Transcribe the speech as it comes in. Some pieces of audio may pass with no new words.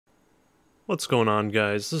What's going on,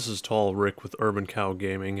 guys? This is Tall Rick with Urban Cow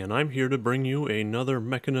Gaming, and I'm here to bring you another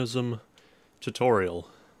Mekanism tutorial.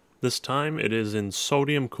 This time it is in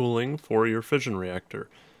sodium cooling for your fission reactor.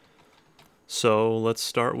 So let's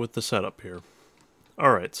start with the setup here.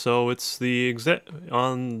 Alright, so it's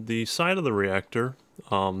on the side of the reactor,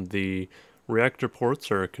 the reactor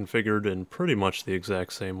ports are configured in pretty much the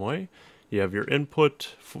exact same way. You have your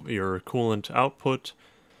input, your coolant output,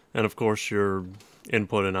 and of course your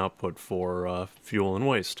input and output for fuel and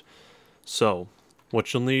waste. So,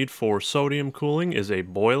 what you'll need for sodium cooling is a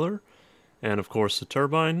boiler, and of course a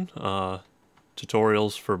turbine.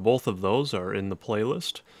 Tutorials for both of those are in the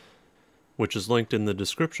playlist, which is linked in the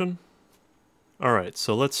description. Alright,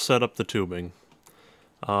 so let's set up the tubing.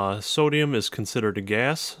 Sodium is considered a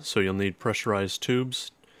gas, so you'll need pressurized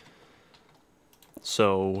tubes.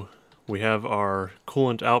 So, we have our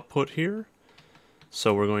coolant output here.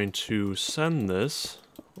 So we're going to send this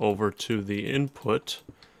over to the input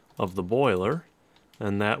of the boiler,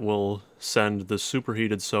 and that will send the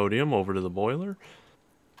superheated sodium over to the boiler.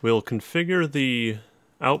 We'll configure the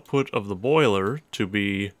output of the boiler to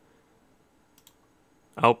be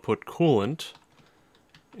output coolant,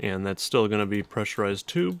 and that's still going to be pressurized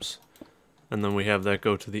tubes, and then we have that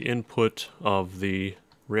go to the input of the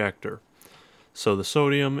reactor. So the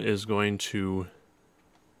sodium is going to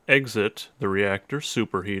exit the reactor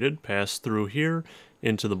superheated, pass through here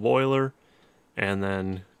into the boiler, and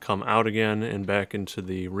then come out again and back into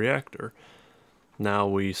the reactor. Now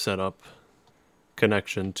we set up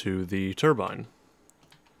connection to the turbine.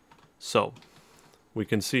 So we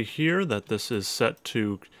can see here that this is set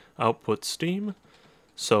to output steam.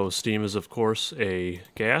 So steam is of course a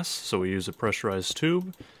gas, so we use a pressurized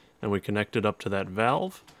tube and we connect it up to that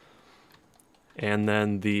valve. And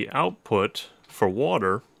then the output for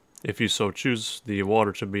water, if you so choose the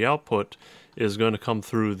water to be output, is going to come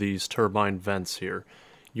through these turbine vents here.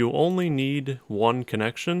 You only need one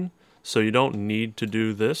connection, so you don't need to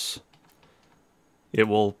do this. It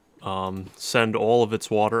will send all of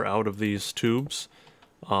its water out of these tubes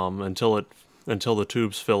until the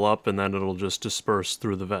tubes fill up, and then it'll just disperse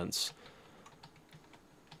through the vents.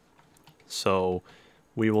 So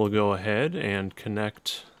we will go ahead and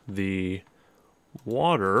connect the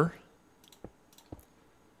water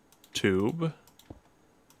tube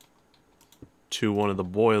to one of the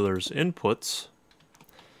boiler's inputs,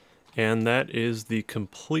 and that is the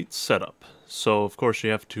complete setup. So of course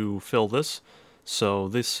you have to fill this. So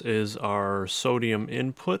this is our sodium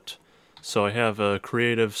input. So I have a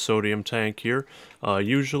creative sodium tank here.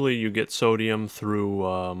 Usually you get sodium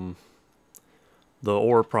through the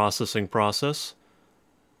ore processing process,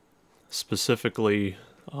 specifically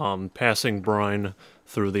passing brine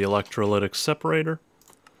through the electrolytic separator.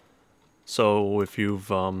 So if you've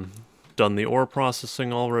done the ore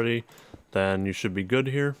processing already, then you should be good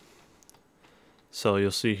here. So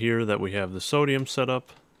you'll see here that we have the sodium set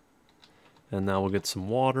up, and now we'll get some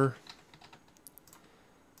water.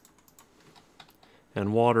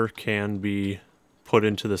 And water can be put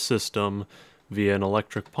into the system via an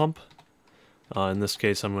electric pump. In this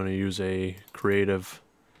case I'm going to use a creative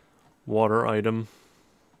water item,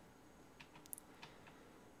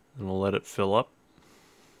 and we'll let it fill up.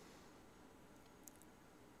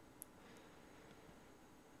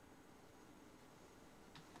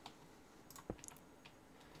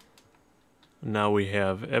 Now we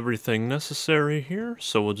have everything necessary here,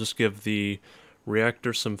 so we'll just give the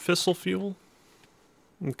reactor some fissile fuel.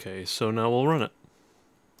 Okay, so now we'll run it.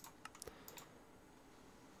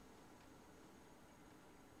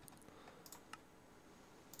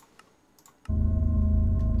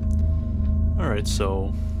 Alright,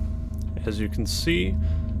 so as you can see,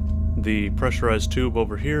 the pressurized tube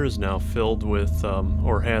over here is now filled with,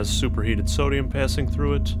 or has superheated sodium passing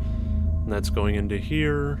through it, and that's going into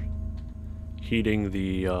here, heating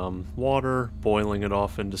the water, boiling it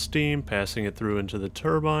off into steam, passing it through into the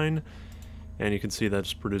turbine, and you can see that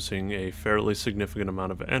it's producing a fairly significant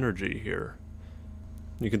amount of energy here.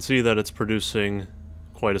 You can see that it's producing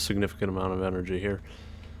quite a significant amount of energy here.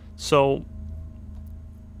 So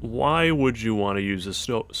why would you want to use a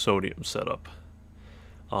sodium setup?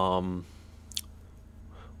 Well,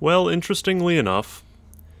 interestingly enough,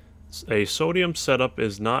 a sodium setup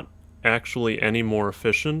is not actually any more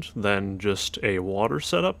efficient than just a water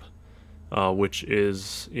setup, which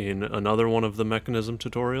is in another one of the Mekanism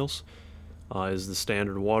tutorials, is the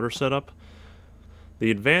standard water setup. The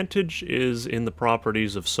advantage is in the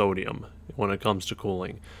properties of sodium when it comes to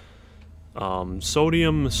cooling.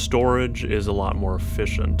 Sodium storage is a lot more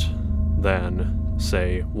efficient than,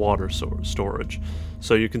 say, water storage.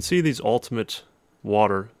 So you can see these ultimate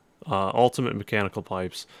mechanical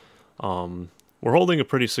pipes. We're holding a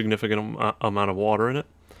pretty significant amount of water in it,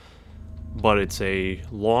 but it's a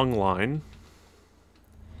long line.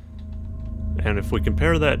 And if we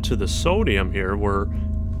compare that to the sodium here, we're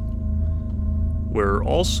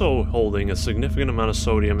also holding a significant amount of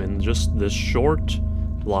sodium in just this short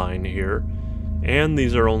line here, and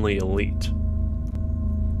these are only elite.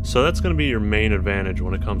 So that's going to be your main advantage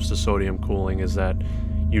when it comes to sodium cooling, is that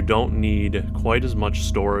you don't need quite as much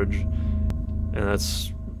storage, and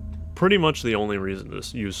that's pretty much the only reason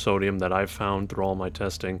to use sodium that I've found through all my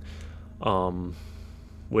testing.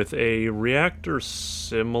 With a reactor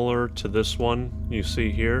similar to this one you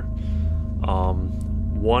see here,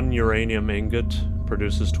 one uranium ingot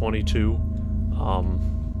produces 22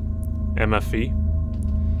 MFE,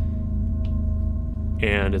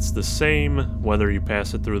 and it's the same whether you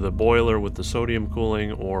pass it through the boiler with the sodium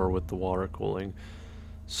cooling or with the water cooling.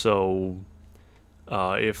 So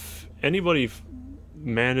if anybody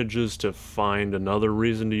manages to find another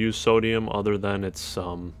reason to use sodium other than its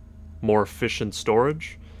more efficient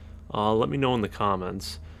storage, let me know in the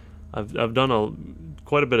comments. I've done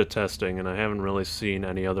quite a bit of testing, and I haven't really seen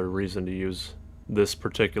any other reason to use this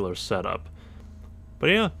particular setup. But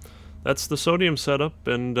yeah, that's the sodium setup,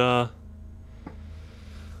 and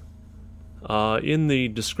in the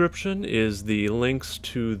description is the links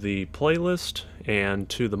to the playlist and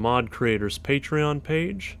to the mod creator's Patreon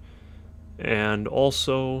page, and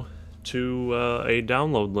also to a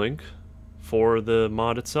download link for the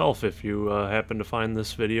mod itself if you happen to find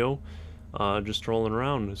this video just rolling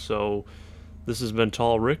around. So this has been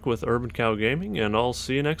Tall Rick with Urban Cow Gaming, and I'll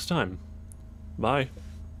see you next time. Bye.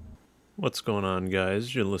 What's going on,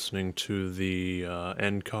 guys? You're listening to the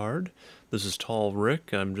end card. This is Tall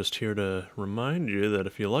Rick. I'm just here to remind you that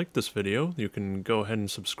if you like this video, you can go ahead and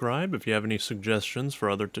subscribe. If you have any suggestions for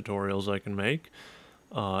other tutorials I can make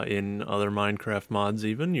in other Minecraft mods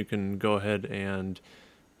even, you can go ahead and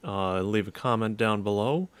leave a comment down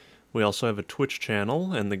below. We also have a Twitch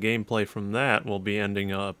channel, and the gameplay from that will be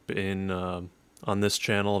ending up in on this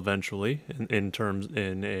channel eventually,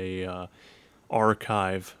 in a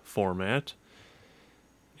archive format.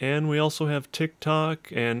 And we also have TikTok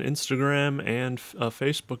and Instagram and a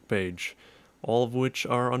Facebook page, all of which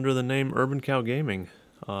are under the name Urban Cow Gaming.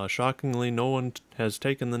 Shockingly, no one has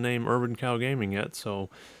taken the name Urban Cow Gaming yet, so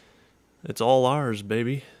it's all ours,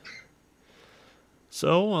 baby.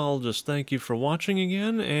 So I'll just thank you for watching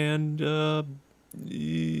again, and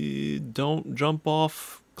don't jump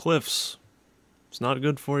off cliffs. It's not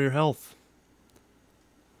good for your health.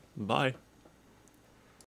 Bye.